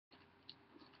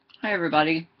Hi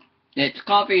everybody, it's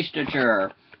Coffee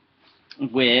Stitcher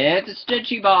with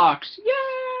Stitchy Box.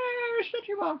 Yay,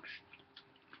 Stitchy Box.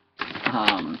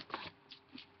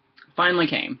 Finally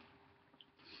came.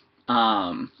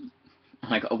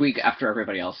 Like a week after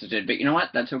everybody else did, but you know what?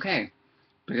 That's okay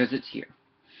because it's here.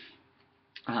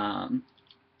 Hope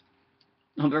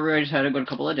everybody's had a good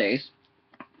couple of days.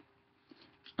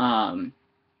 Would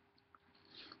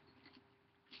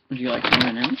you like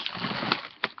some M&Ms?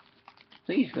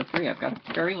 Please, feel free. I've got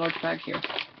a very large bag here.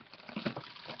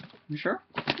 You sure?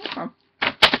 Okay.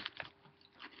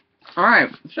 Alright,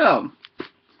 so,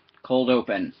 cold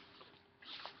open.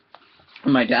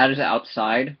 My dad is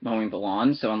outside mowing the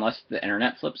lawn, so unless the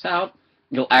internet flips out,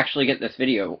 you'll actually get this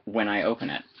video when I open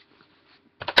it.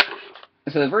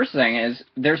 So the first thing is,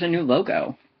 there's a new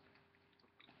logo.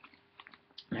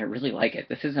 I really like it.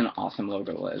 This is an awesome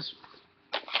logo, Liz.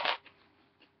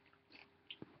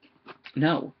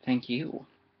 No, thank you.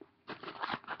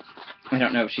 I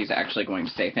don't know if she's actually going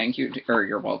to say thank you, or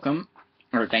you're welcome,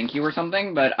 or thank you or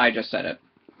something, but I just said it.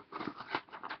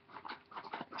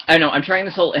 I know, I'm trying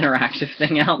this whole interactive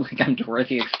thing out, like I'm Dora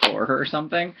the Explorer or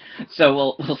something, so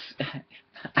we'll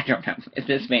I don't know,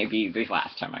 this may be the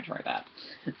last time I try that.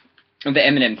 The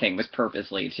M&M thing was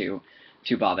purposely to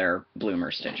bother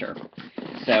Bloomer Stitcher.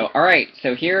 So, alright,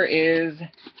 so here is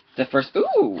the first,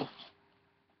 ooh!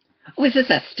 Oh, is this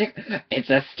a stick?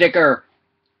 It's a sticker!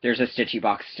 There's a Stitchy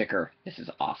Box sticker. This is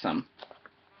awesome.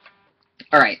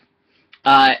 Alright.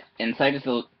 Inside is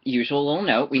the usual little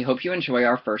note. We hope you enjoy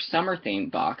our first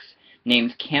summer-themed box,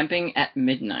 named Camping at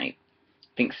Midnight.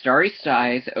 Think starry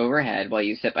skies overhead while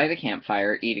you sit by the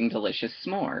campfire eating delicious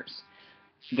s'mores.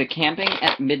 The Camping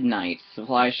at Midnight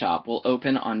supply shop will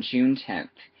open on June 10th.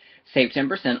 Save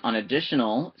 10% on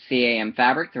additional CAM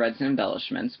fabric, threads, and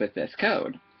embellishments with this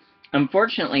code.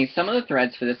 Unfortunately, some of the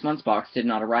threads for this month's box did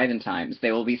not arrive in time, so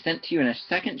they will be sent to you in a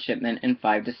second shipment in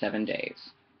 5 to 7 days.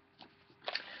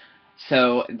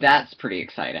 So that's pretty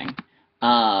exciting.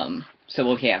 So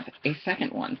we'll have a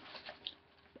second one.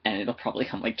 And it'll probably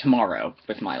come like tomorrow,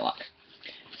 with my luck.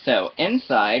 So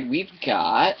inside we've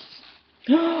got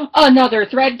another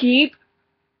thread keep!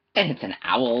 And it's an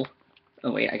owl.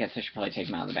 Oh wait, I guess I should probably take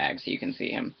him out of the bag so you can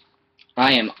see him.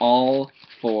 I am all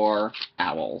for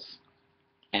owls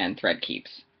and thread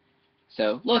keeps.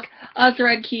 So look, a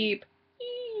thread keep!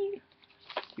 Eee.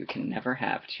 You can never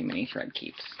have too many thread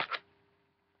keeps.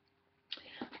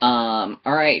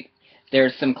 Alright,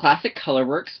 there's some classic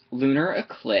Colorworks Lunar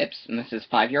Eclipse, and this is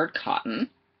 5-yard cotton.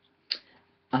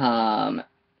 Some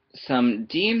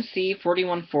DMC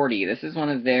 4140. This is one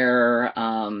of their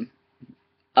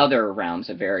other rounds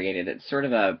of variegated. It's sort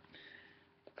of a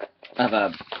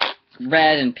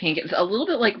red and pink. It's a little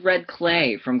bit like red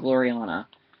clay from Gloriana,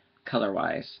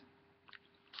 color-wise.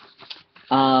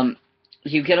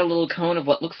 You get a little cone of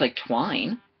what looks like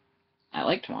twine. I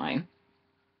like twine.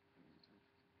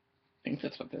 I think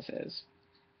that's what this is.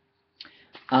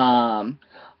 Oh,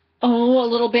 a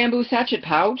little bamboo sachet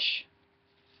pouch.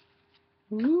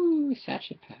 Ooh,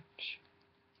 sachet pouch.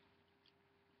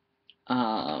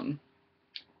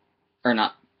 Or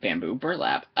not bamboo,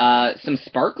 burlap. Some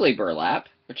sparkly burlap,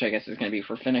 which I guess is going to be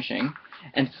for finishing.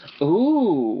 And,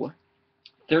 ooh,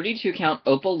 32 count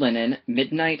opal linen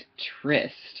midnight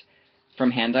tryst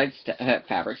from Hand Dyed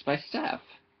Fabrics by Steph.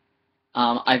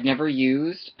 I've never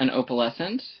used an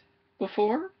opalescent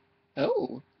before.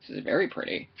 Oh, this is very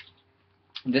pretty.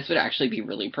 This would actually be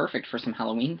really perfect for some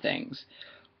Halloween things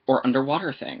or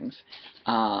underwater things.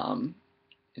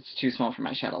 It's too small for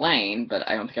my chatelaine, but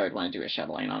I don't think I would want to do a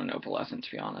chatelaine on an opalescent,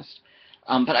 to be honest.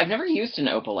 But I've never used an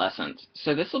opalescent,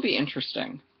 so this will be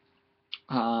interesting.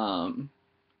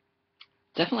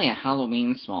 Definitely a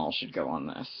Halloween small should go on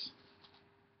this.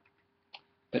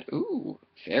 But, ooh,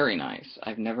 very nice.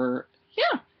 I've never...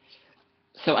 Yeah.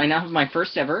 So I now have my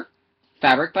first ever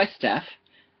fabric by Steph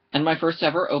and my first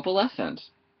ever opalescent.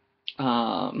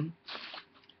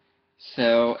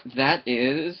 So that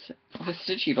is the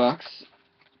Stitchy Box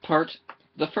part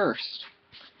the first.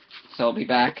 So I'll be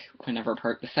back whenever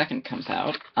part the second comes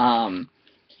out.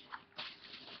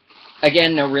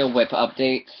 Again, no real whip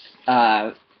updates.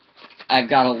 I've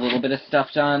got a little bit of stuff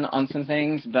done on some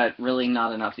things, but really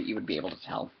not enough that you would be able to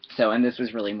tell. So, and this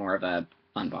was really more of a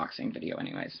unboxing video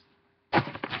anyways.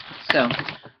 So,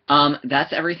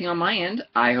 that's everything on my end.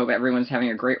 I hope everyone's having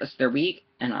a great rest of their week,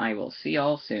 and I will see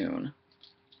y'all soon.